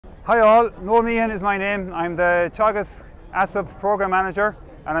Hi all, Noel Meehan is my name. I'm the Teagasc ASSAP Programme Manager,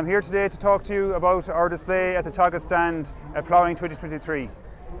 and I'm here today to talk to you about our display at the Teagasc stand at Ploughing 2023.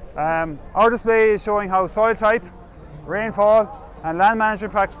 Our display is showing how soil type, rainfall and land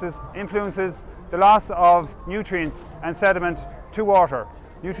management practices influences the loss of nutrients and sediment to water.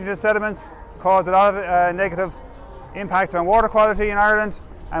 Nutrient and sediments cause a lot of negative impact on water quality in Ireland,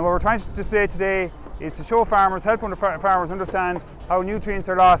 and what we're trying to display today is to show farmers, help farmers understand how nutrients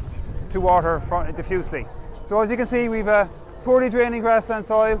are lost to water diffusely. So as you can see, we've a poorly draining grassland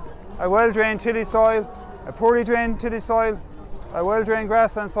soil, a well-drained tillage soil, a poorly drained tillage soil, a well-drained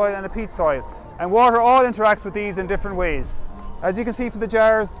grassland soil and a peat soil. And water all interacts with these in different ways. As you can see from the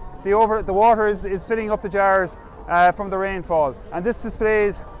jars, the water is filling up the jars from the rainfall. And this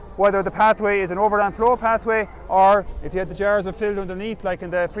displays whether the pathway is an overland flow pathway, or if you had the jars are filled underneath, like in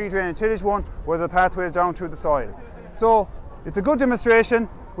the free drain and tillage one, whether the pathway is down through the soil. So it's a good demonstration.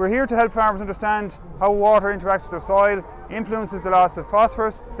 We're here to help farmers understand how water interacts with their soil, influences the loss of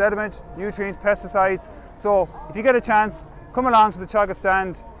phosphorus, sediment, nutrients, pesticides. So if you get a chance, come along to the Teagasc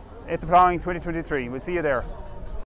stand at the Ploughing 2023. We'll see you there.